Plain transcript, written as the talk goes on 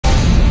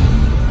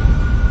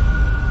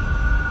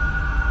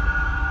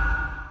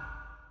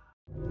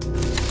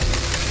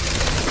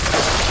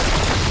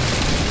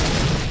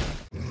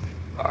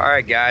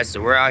Alright guys, so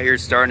we're out here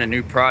starting a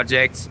new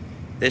project.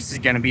 This is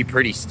going to be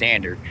pretty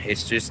standard.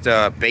 It's just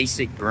a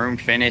basic broom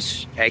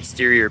finish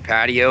exterior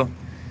patio.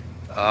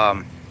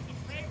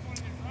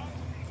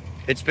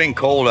 It's been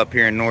cold up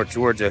here in North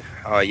Georgia.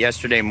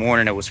 Yesterday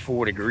morning it was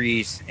 4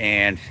 degrees,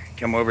 and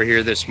come over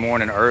here this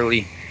morning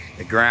early.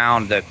 The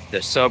ground, the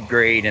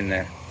subgrade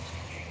and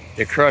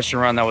the crush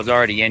and run that was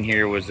already in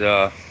here was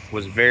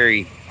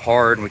very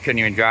hard, and we couldn't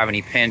even drive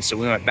any pins. So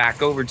we went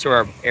back over to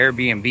our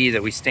Airbnb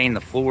that we stained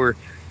the floor,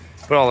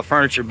 put all the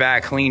furniture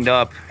back, cleaned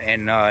up,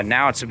 and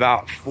now it's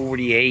about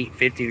 48,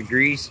 50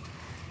 degrees,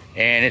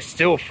 and it's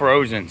still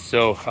frozen.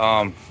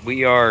 So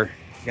we are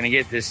gonna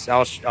get this.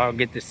 I'll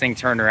get this thing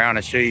turned around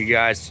and show you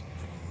guys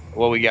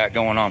what we got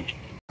going on.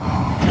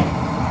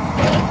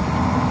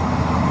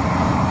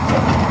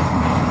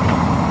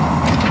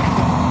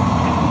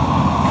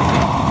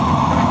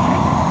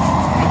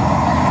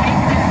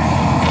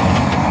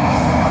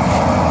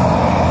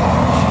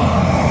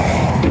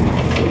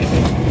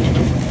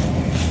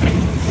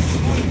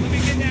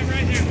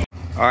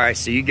 All right,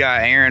 so you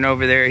got Aaron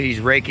over there. He's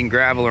raking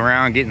gravel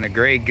around, getting the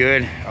grade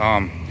good.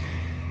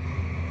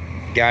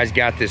 Guys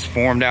got this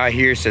formed out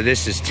here. So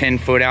this is 10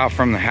 foot out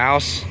from the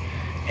house,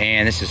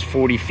 and this is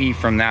 40 feet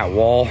from that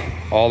wall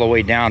all the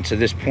way down to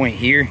this point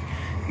here.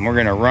 And we're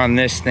gonna run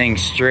this thing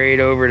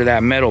straight over to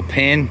that metal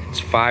pin. It's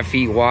 5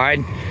 feet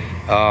wide.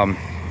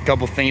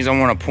 Couple things I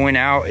want to point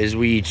out is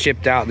we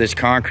chipped out this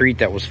concrete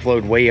that was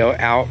flowed way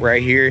out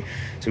right here.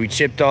 So we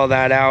chipped all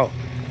that out.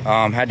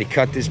 Had to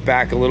cut this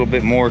back a little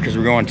bit more because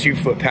we're going 2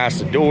 foot past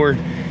the door,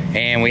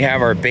 and we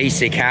have our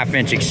basic 1/2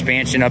 inch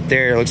expansion up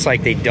there. It looks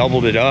like they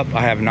doubled it up.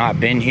 I have not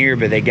been here,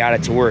 but they got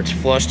it to where it's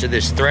flush to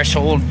this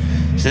threshold,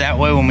 so that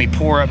way when we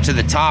pour up to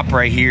the top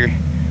right here,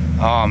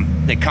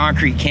 the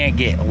concrete can't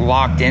get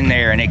locked in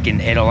there, and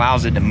it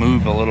allows it to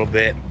move a little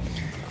bit.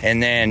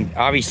 And then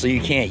obviously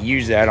you can't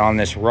use that on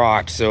this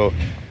rock, so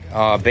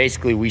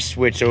basically we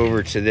switch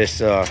over to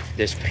this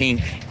this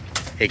pink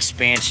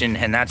expansion,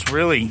 and that's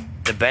really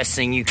the best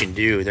thing you can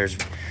do.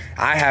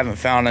 I haven't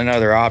found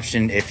another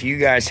option. If you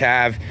guys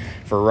have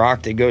for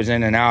rock that goes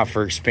in and out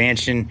for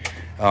expansion,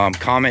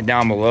 comment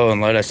down below and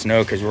let us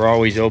know, because we're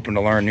always open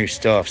to learn new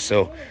stuff.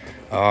 So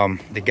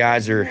the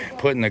guys are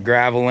putting the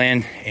gravel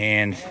in,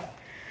 and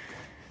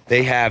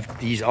they have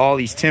all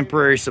these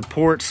temporary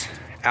supports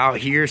out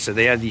here. So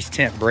they have these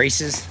tent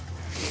braces,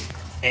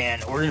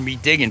 and we're gonna be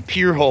digging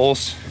pier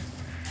holes,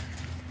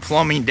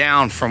 plumbing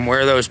down from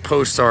where those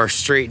posts are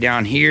straight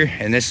down here,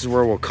 and this is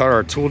where we'll cut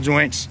our tool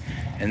joints,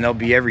 and they'll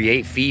be every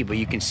 8 feet. But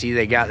you can see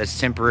they got this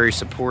temporary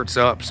supports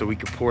up so we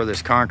can pour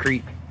this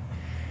concrete,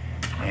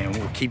 and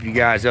we'll keep you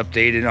guys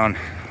updated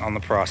on the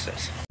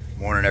process.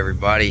 Morning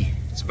everybody.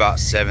 It's about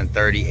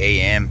 7:30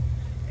 a.m.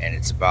 and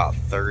it's about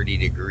 30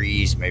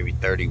 degrees, maybe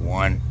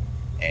 31,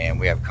 and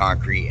we have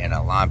concrete and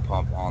a line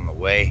pump on the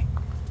way.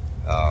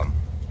 I'm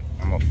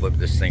gonna flip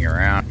this thing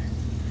around.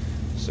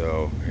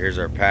 So here's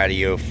our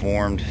patio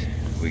formed.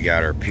 We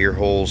got our pier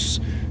holes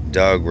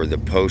dug where the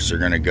posts are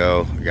gonna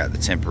go. We got the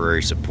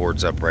temporary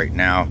supports up right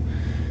now,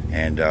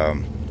 and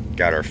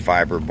got our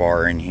fiber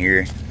bar in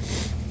here.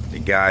 The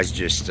guys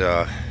just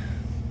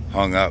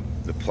hung up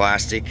the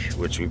plastic,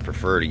 which we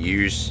prefer to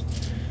use.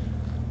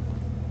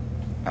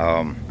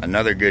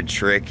 Another good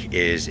trick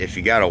is, if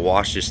you gotta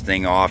wash this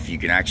thing off, you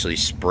can actually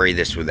spray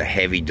this with a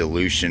heavy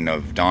dilution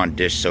of Dawn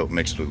dish soap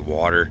mixed with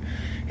water,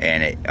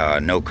 and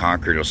no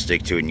concrete will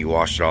stick to it, and you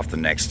wash it off the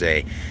next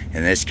day.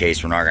 In this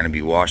case, we're not going to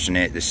be washing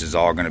it. This is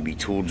all going to be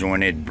tool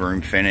jointed,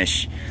 broom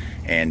finish,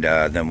 and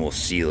then we'll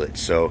seal it.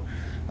 So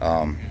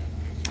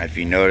if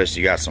you notice,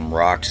 you got some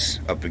rocks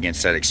up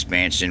against that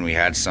expansion. We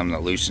had some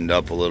that loosened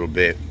up a little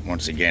bit.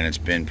 Once again, it's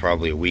been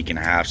probably a week and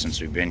a half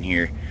since we've been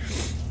here.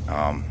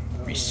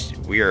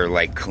 We are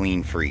like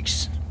clean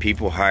freaks.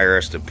 People hire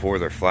us to pour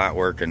their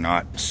flatwork and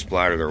not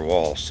splatter their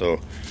walls.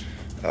 So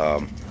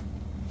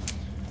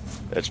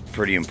that's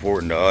pretty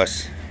important to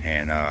us.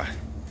 And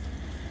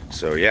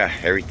so yeah,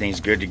 everything's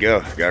good to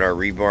go. Got our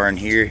rebar in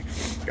here,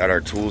 got our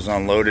tools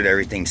unloaded,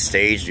 everything's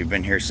staged. We've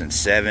been here since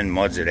 7,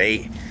 mud's at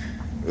 8.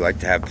 We like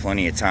to have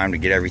plenty of time to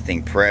get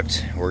everything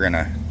prepped. We're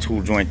gonna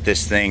tool joint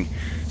this thing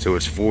so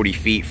it's 40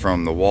 feet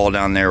from the wall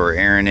down there where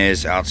Aaron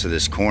is out to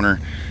this corner,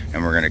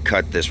 and we're gonna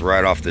cut this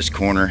right off this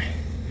corner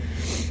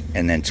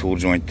and then tool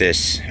joint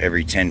this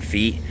every 10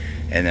 feet.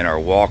 And then our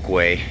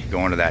walkway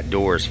going to that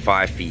door is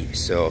 5 feet.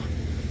 So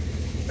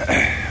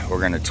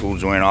we're gonna tool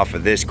joint off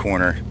of this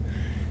corner.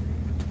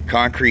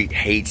 Concrete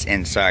hates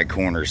inside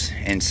corners,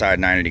 inside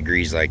 90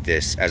 degrees like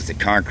this. As the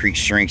concrete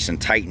shrinks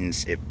and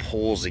tightens, it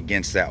pulls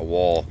against that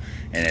wall,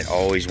 and it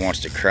always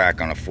wants to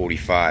crack on a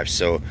 45.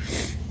 So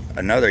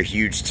another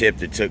huge tip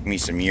that took me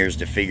some years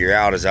to figure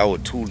out is I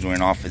would tool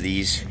joint off of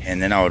these,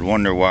 and then I would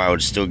wonder why I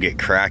would still get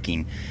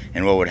cracking.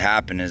 And what would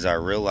happen is I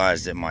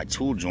realized that my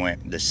tool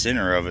joint, the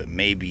center of it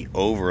may be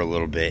over a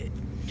little bit,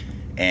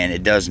 and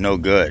it does no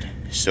good.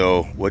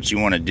 So what you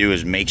want to do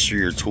is make sure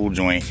your tool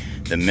joint,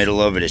 the middle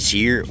of it is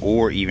here,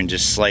 or even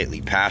just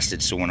slightly past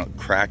it, so when it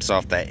cracks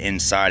off that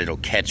inside, it'll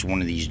catch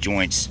one of these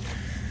joints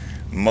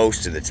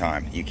most of the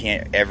time. You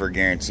can't ever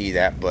guarantee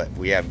that, but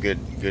we have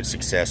good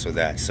success with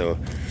that. So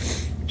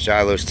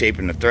Shiloh's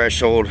taping the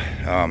threshold.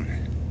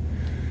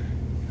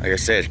 Like I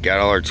said, got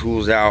all our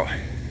tools out,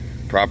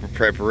 proper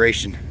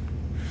preparation.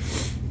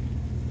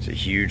 It's a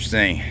huge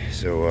thing.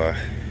 So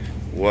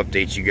we'll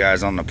update you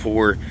guys on the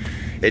pour.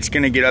 It's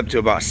gonna get up to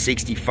about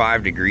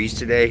 65 degrees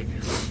today.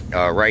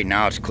 Right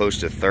now it's close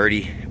to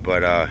 30,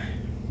 but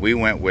we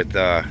went with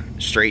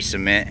straight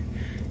cement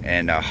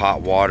and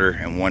hot water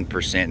and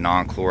 1%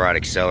 non-chloride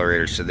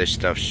accelerator, so this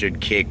stuff should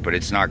kick, but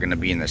it's not going to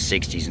be in the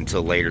 60s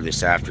until later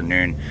this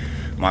afternoon.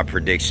 My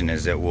prediction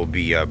is that we'll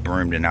be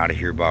broomed and out of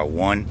here by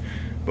 1,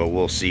 but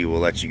we'll see. We'll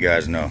let you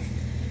guys know.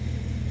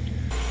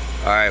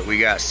 All right, we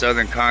got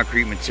Southern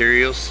Concrete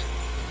Materials,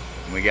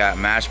 and we got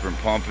Mashburn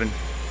pumping.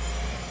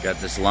 Got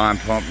this line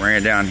pump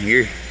ran down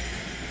here.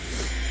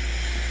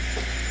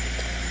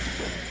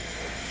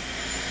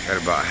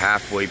 Got about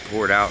halfway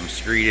poured out and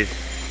screeded.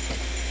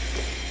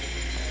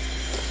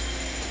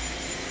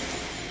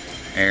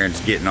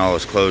 Aaron's getting all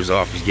his clothes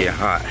off, he's getting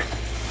hot.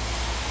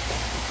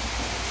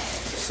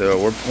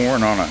 So we're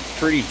pouring on a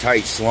pretty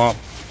tight slump.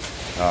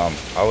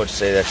 I would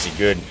say that's a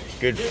good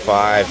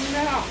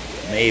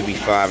 5, maybe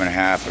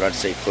 5.5, but I'd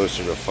say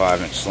closer to a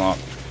 5-inch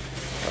slump.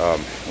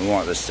 We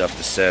want this stuff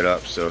to set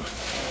up, so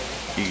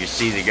you can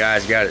see the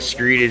guys got it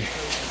screeded,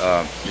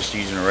 just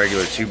using a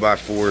regular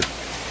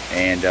 2x4,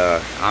 and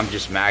I'm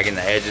just magging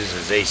the edges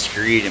as they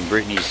screed, and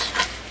Brittany's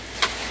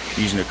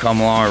using a come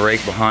along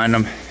rake behind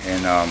them,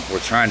 and we're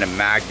trying to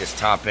mag this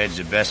top edge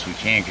the best we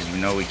can, because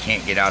we know we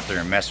can't get out there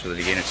and mess with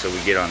it again until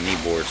we get on knee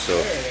board. So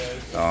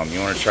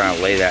you want to try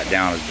and lay that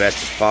down as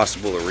best as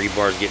possible. The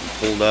rebar's getting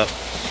pulled up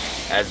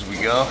as we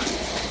go,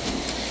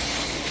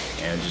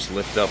 and just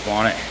lift up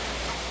on it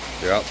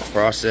throughout the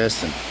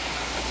process, and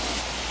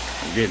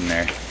we're getting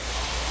there.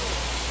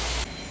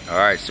 All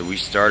right, so we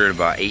started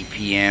about 8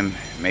 p.m.,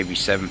 maybe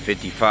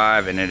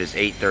 7:55, and it is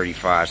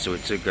 8:35, so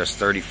it took us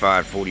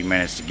 40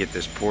 minutes to get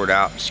this poured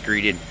out and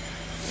screeded.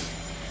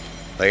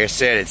 Like I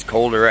said, it's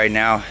colder right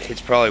now.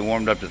 It's probably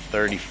warmed up to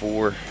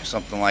 34,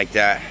 something like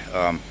that,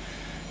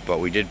 but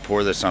we did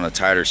pour this on a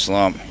tighter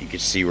slump. You can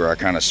see where I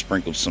kind of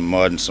sprinkled some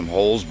mud and some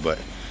holes, but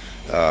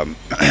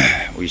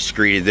we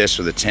screeded this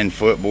with a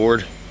 10-foot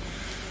board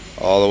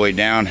all the way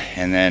down,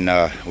 and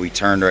then we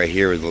turned right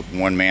here with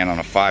one man on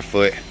a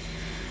 5-foot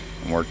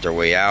and worked our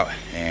way out,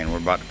 and we're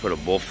about to put a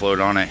bull float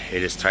on it.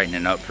 It is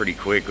tightening up pretty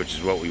quick, which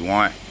is what we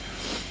want.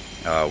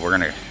 We're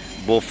gonna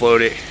bull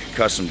float it,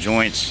 cut some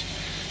joints,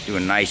 do a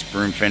nice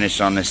broom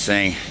finish on this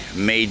thing.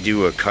 May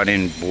do a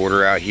cut-in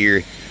border out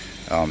here,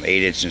 8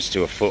 inches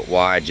to a foot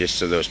wide, just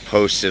so those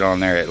posts sit on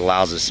there. It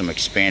allows us some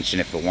expansion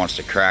if it wants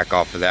to crack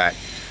off of that,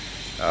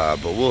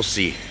 but we'll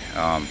see.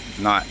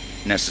 Not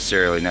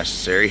necessarily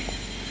necessary,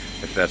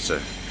 if that's a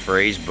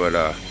phrase,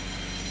 but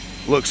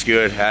looks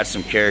good, has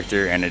some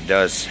character, and it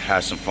does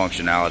have some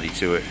functionality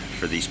to it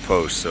for these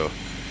posts. So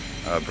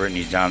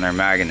Brittany's down there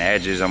magging the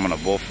edges. I'm gonna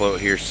bull float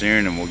here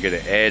soon, and we'll get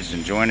it edged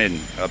and jointed and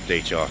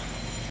update y'all.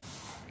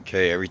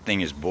 Okay,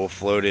 everything is bull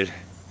floated,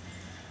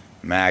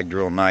 magged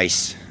real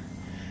nice.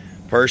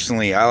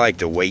 Personally, I like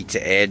to wait to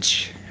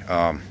edge.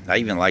 I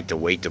even like to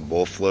wait to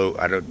bull float.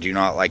 I do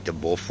not like to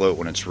bull float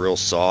when it's real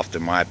soft.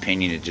 In my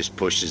opinion, it just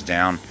pushes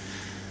down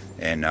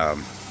and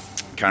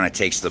kind of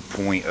takes the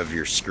point of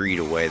your screed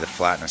away, the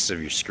flatness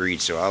of your screed.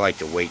 So I like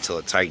to wait till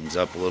it tightens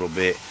up a little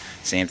bit.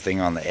 Same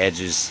thing on the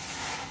edges.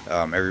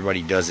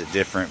 Everybody does it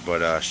different,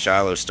 but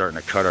Shiloh's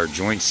starting to cut our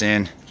joints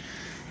in.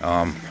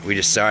 We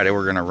decided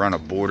we're gonna run a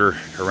border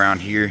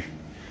around here.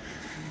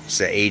 It's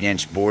an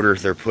 8-inch border.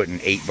 They're putting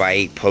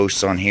 8x8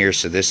 posts on here,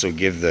 so this will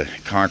give the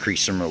concrete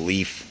some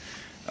relief.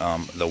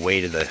 The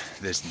weight of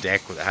this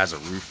deck that has a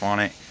roof on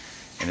it,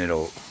 and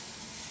it'll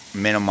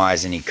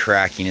minimize any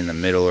cracking in the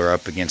middle or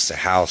up against the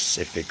house.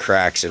 If it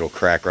cracks, it'll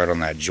crack right on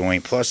that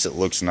joint. Plus it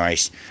looks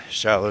nice.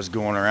 Shiloh's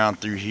going around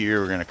through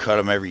here. We're gonna cut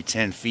them every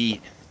 10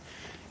 feet,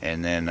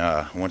 and then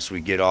once we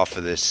get off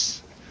of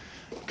this,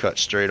 cut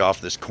straight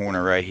off this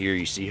corner right here,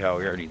 you see how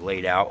we already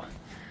laid out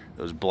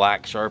those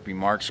black Sharpie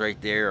marks right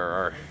there are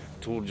our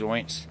tool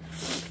joints,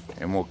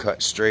 and we'll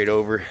cut straight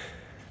over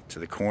to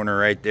the corner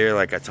right there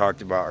like I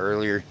talked about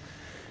earlier.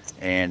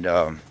 And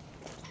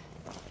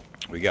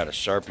we got a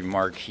Sharpie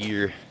mark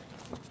here.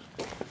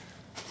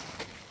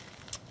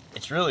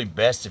 It's really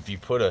best if you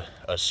put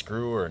a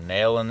screw or a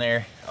nail in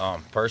there.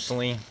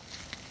 Personally,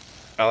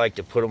 I like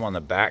to put them on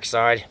the back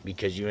side,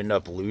 because you end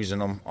up losing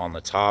them on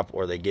the top,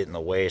 or they get in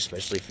the way,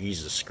 especially if you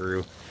use a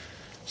screw.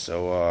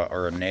 So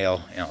or a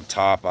nail on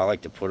top. I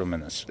like to put them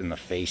in the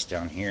face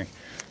down here.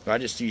 But I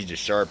just used a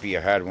Sharpie.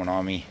 I had one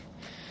on me,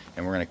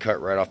 and we're gonna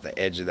cut right off the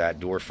edge of that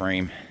door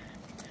frame.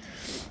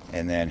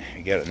 And then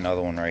we got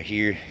another one right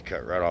here,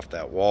 cut right off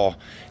that wall.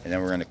 And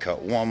then we're gonna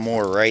cut one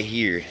more right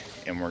here,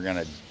 and we're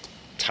gonna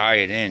tie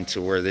it in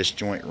to where this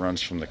joint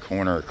runs from the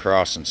corner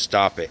across and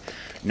stop it.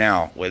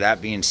 Now, with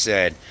that being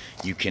said,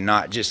 you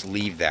cannot just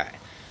leave that.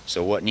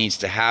 So what needs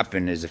to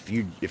happen is if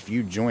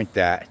you joint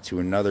that to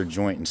another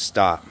joint and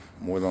stop,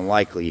 more than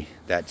likely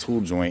that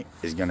tool joint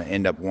is going to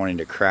end up wanting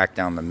to crack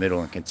down the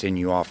middle and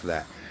continue off of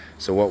that.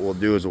 So what we'll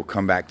do is we'll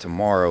come back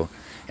tomorrow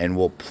and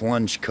we'll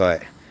plunge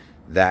cut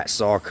that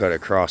saw cut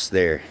across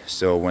there.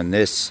 So when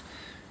this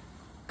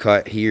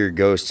cut here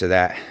goes to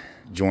that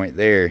joint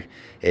there,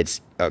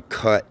 it's a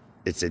cut,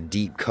 it's a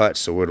deep cut,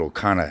 so it'll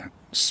kind of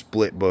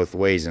split both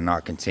ways and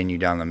not continue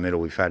down the middle.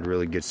 We've had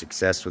really good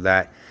success with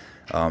that.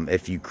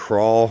 If you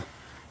crawl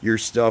your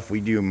stuff, we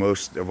do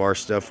most of our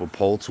stuff with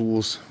pole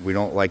tools. We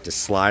don't like to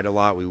slide a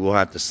lot. We will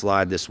have to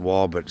slide this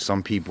wall, but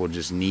some people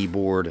just knee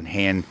board and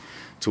hand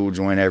tool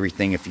joint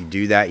everything. If you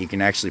do that, you can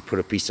actually put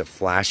a piece of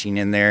flashing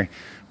in there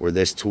where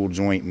this tool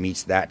joint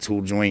meets that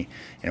tool joint,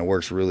 and it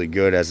works really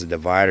good as a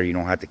divider. You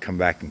don't have to come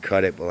back and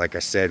cut it. But like I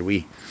said,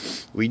 we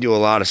do a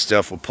lot of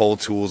stuff with pole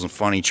tools and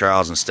funny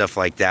trials and stuff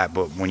like that,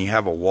 but when you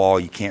have a wall,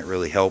 you can't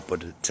really help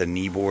but to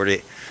knee board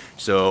it.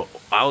 So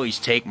I always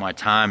take my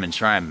time and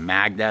try and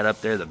mag that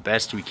up there the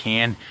best we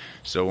can,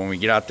 so when we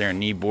get out there and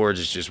knee boards,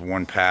 it's just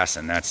one pass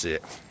and that's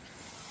it.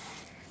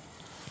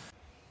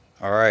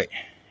 All right,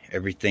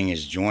 everything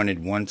is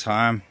jointed one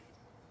time.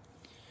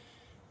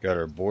 Got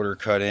our border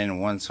cut in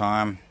one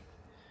time.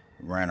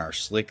 Ran our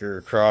slicker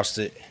across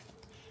it.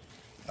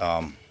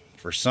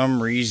 For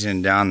some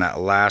reason down that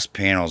last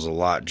panel is a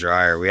lot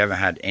drier. We haven't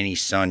had any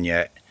sun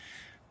yet,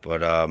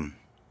 but what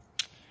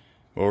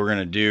we're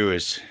gonna do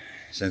is,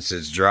 since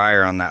it's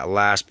drier on that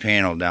last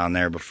panel down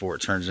there before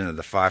it turns into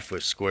the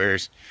 5-foot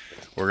squares,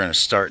 we're gonna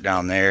start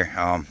down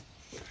there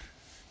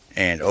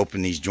and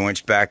open these joints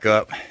back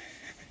up.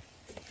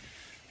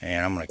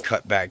 And I'm gonna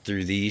cut back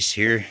through these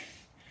here.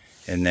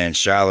 And then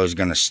Shiloh's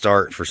going to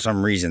start. For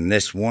some reason,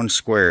 this one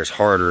square is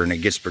harder, and it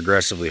gets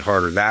progressively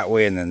harder that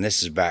way, and then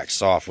this is back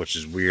soft, which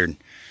is weird.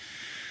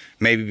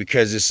 Maybe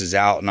because this is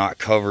out, not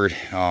covered.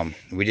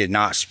 We did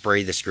not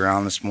spray this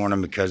ground this morning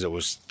because it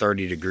was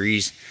 30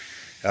 degrees.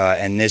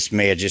 And this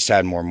may have just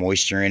had more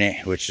moisture in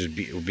it, which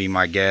would be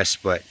my guess.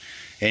 But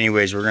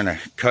anyways, we're going to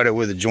cut it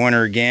with a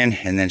joiner again,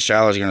 and then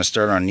Shiloh's going to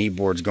start on knee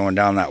boards going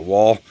down that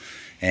wall.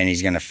 And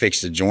he's going to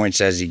fix the joints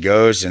as he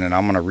goes. And then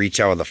I'm going to reach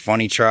out with a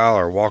funny trowel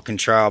or walking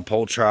trowel,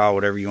 pole trowel,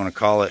 whatever you want to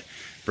call it.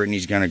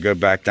 Brittany's going to go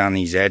back down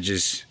these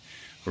edges.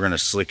 We're going to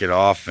slick it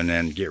off and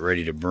then get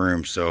ready to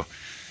broom. So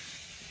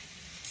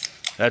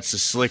that's the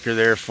slicker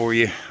there for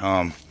you.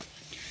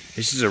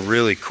 This is a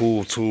really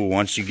cool tool.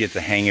 Once you get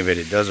the hang of it,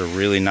 it does a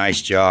really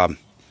nice job.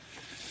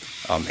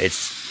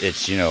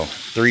 It's you know,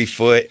 3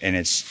 foot, and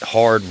it's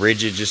hard,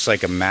 rigid, just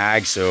like a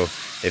mag. So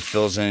it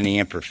fills in any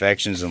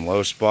imperfections and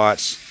low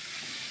spots.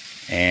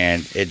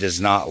 And it does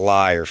not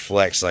lie or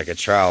flex like a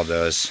trowel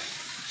does.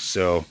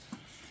 So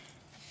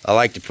I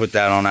like to put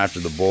that on after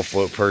the bull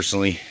float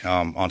personally,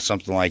 on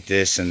something like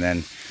this. And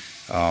then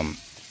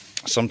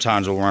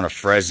sometimes we'll run a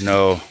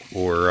Fresno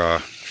or a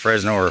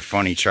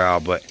funny trowel,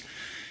 but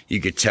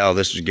you could tell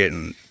this was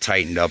getting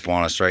tightened up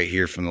on us right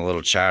here from the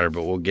little chatter,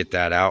 but we'll get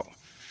that out.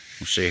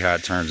 We'll show you how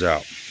it turns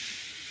out.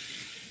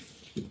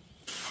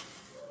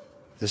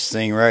 This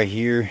thing right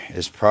here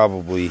is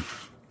probably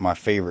my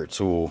favorite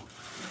tool.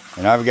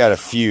 And I've got a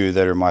few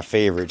that are my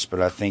favorites,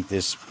 but I think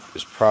this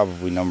is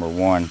probably number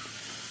one.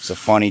 It's a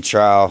funny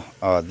trowel.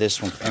 This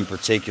one in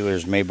particular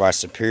is made by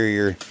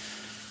Superior.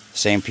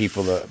 Same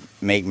people that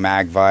make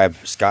Mag Vibe.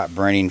 Scott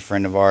Brenning,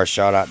 friend of ours,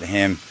 shout out to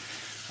him.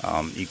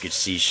 You could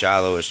see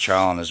Shiloh is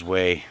troweling his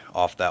way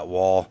off that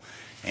wall.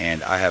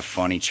 And I have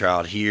funny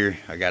troweled here.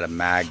 I got to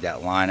mag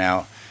that line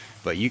out.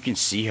 But you can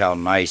see how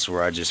nice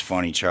where I just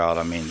funny troweled.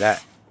 I mean,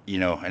 that, you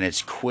know, and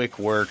it's quick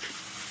work,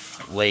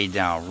 laid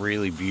down,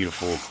 really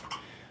beautiful.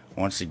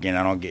 Once again,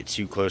 I don't get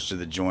too close to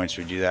the joints.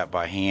 We do that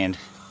by hand,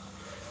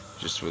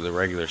 just with a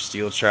regular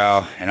steel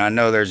trowel. And I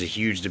know there's a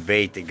huge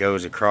debate that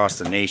goes across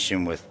the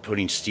nation with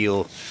putting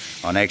steel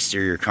on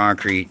exterior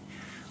concrete.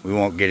 We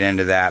won't get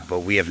into that,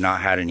 but we have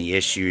not had any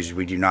issues.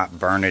 We do not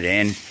burn it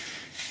in.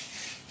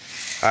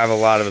 I have a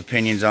lot of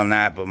opinions on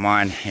that, but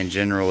mine in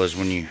general is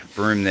when you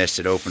broom this,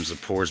 it opens the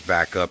pores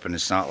back up, and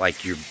it's not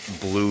like you're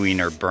bluing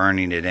or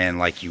burning it in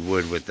like you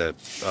would with the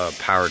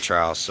power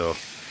trowel. So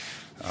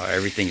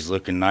everything's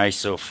looking nice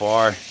so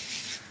far. I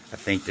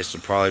think this will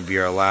probably be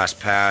our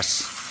last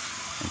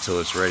pass until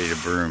it's ready to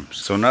broom.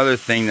 So another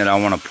thing that I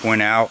want to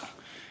point out,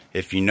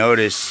 if you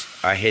notice,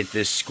 I hit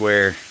this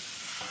square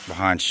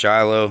behind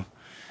Shiloh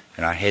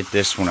and I hit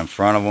this one in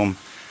front of him.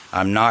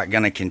 I'm not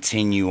going to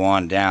continue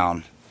on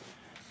down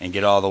and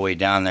get all the way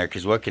down there,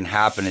 because what can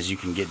happen is you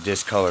can get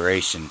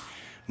discoloration.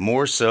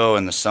 More so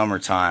in the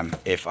summertime.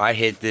 If I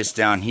hit this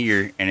down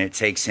here and it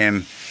takes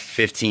him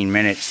 15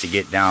 minutes to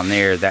get down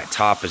there, that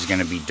top is going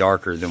to be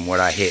darker than what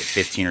I hit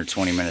 15 or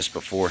 20 minutes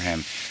before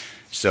him.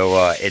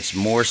 So it's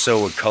more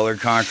so with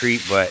colored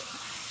concrete, but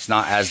it's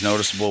not as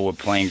noticeable with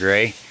plain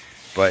gray.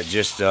 But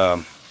just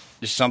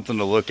something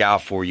to look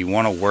out for. You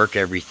want to work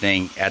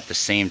everything at the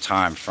same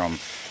time, from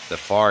the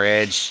far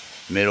edge,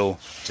 middle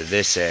to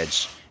this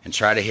edge, and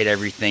try to hit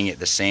everything at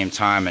the same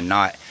time, and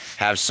not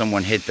have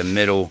someone hit the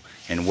middle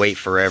and wait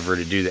forever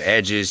to do the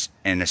edges,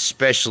 and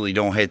especially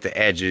don't hit the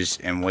edges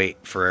and wait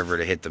forever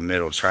to hit the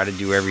middle. Try to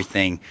do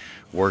everything,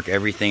 work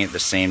everything at the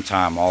same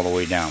time all the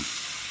way down.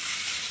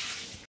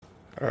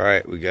 All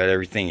right, we got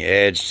everything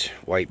edged,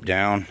 wiped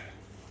down.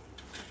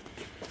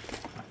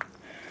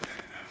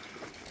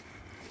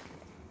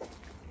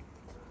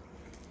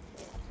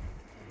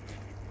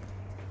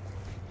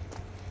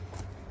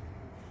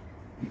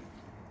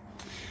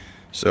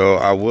 So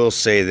I will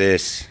say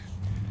this,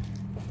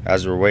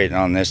 as we're waiting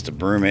on this to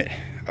broom it,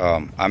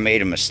 I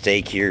made a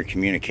mistake here,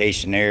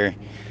 communication error.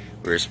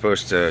 We were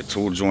supposed to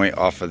tool joint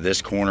off of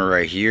this corner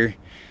right here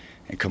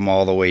and come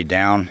all the way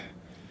down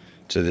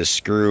to this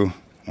screw.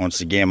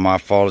 Once again, my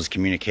fault, is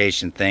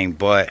communication thing,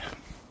 but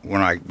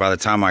by the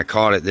time I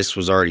caught it, this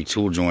was already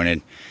tool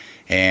jointed.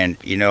 And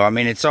you know, I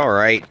mean, it's all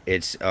right.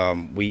 It's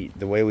the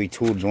way we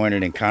tool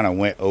jointed and kind of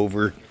went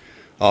over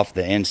off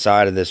the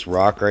inside of this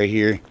rock right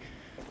here.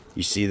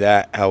 You see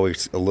that, how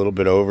it's a little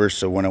bit over,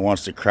 so when it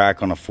wants to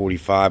crack on a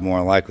 45,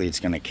 more likely it's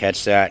going to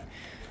catch that.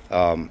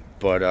 The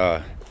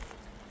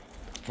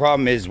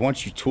problem is,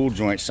 once you tool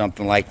joint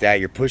something like that,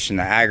 you're pushing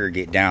the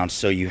aggregate down,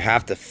 so you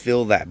have to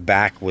fill that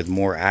back with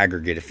more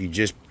aggregate. If you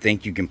just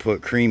think you can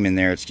put cream in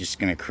there, it's just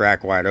going to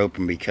crack wide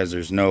open, because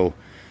there's no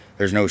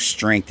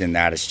strength in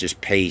that. It's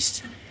just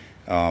paste.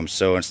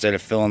 So instead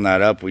of filling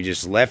that up, we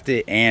just left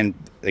it. And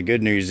the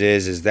good news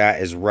is that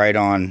is right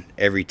on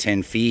every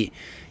 10 feet.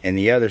 And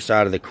the other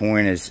side of the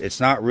coin is, it's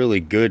not really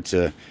good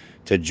to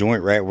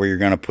joint right where you're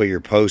going to put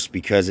your post,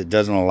 because it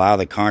doesn't allow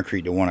the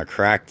concrete to want to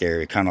crack there.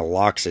 It kind of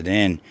locks it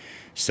in,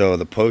 so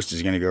the post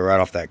is going to go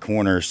right off that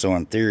corner. So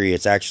in theory,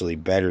 it's actually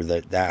better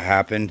that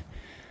happened.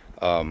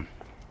 But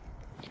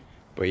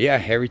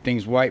yeah,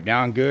 everything's wiped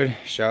down good.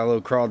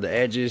 Shallow crawled the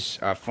edges.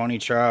 Funny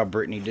trial,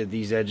 Brittany did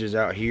these edges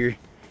out here,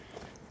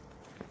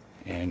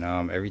 and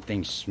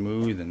everything's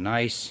smooth and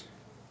nice.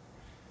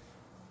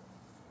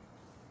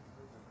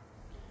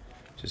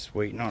 Just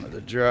waiting on it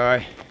to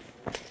dry.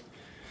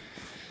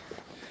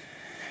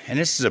 And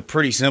this is a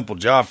pretty simple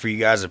job for you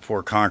guys to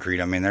pour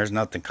concrete. I mean, there's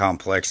nothing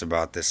complex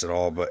about this at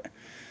all, but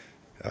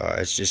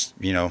it's just,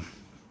 you know,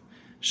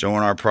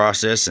 showing our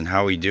process and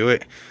how we do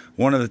it.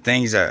 Another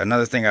thing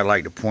I'd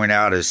like to point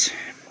out is,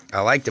 I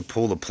like to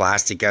pull the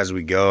plastic as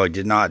we go. I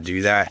did not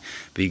do that,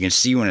 but you can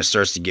see when it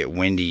starts to get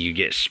windy, you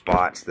get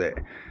spots that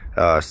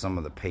some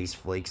of the paste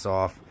flakes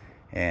off.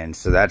 And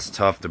so that's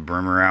tough to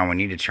broom around. We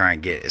need to try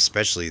and get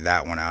especially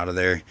that one out of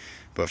there.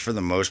 But for the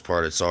most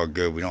part, it's all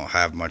good. We don't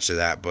have much of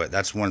that. But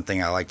that's one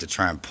thing I like to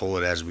try and pull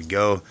it as we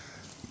go,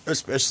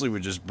 especially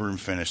with just broom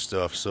finish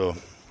stuff. So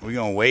we're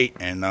going to wait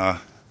and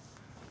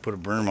put a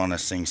broom on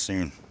this thing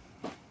soon.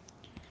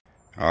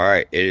 All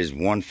right, it is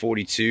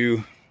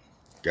 1:42.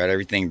 Got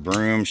everything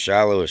broomed.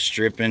 Shallow is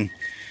stripping.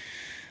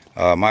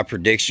 My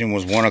prediction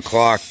was 1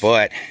 o'clock,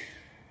 but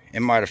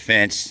in my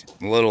defense,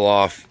 I'm a little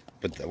off.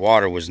 But the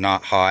water was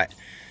not hot.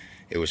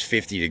 It was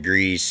 50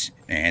 degrees,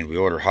 and we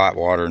ordered hot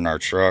water in our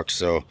truck,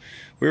 so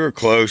we were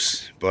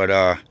close.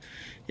 But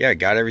yeah,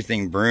 got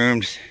everything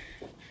broomed.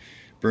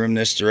 Broomed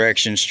this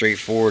direction, straight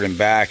forward and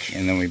back,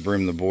 and then we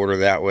broomed the border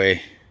that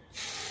way.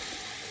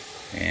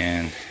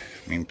 And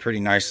I mean, pretty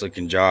nice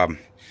looking job.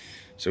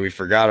 So we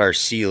forgot our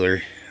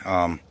sealer.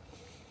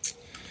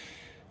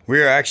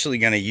 We're actually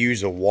going to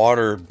use a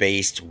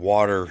water-based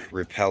water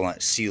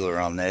repellent sealer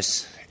on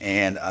this,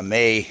 and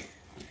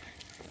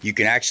you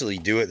can actually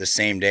do it the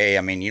same day.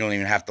 I mean, you don't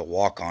even have to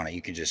walk on it.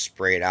 You can just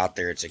spray it out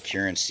there. It's a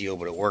cure and seal,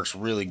 but it works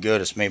really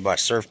good. It's made by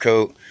Surf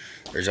Coat.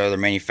 There's other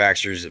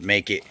manufacturers that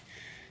make it.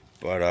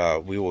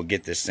 But we will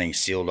get this thing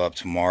sealed up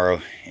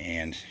tomorrow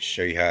and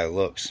show you how it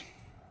looks.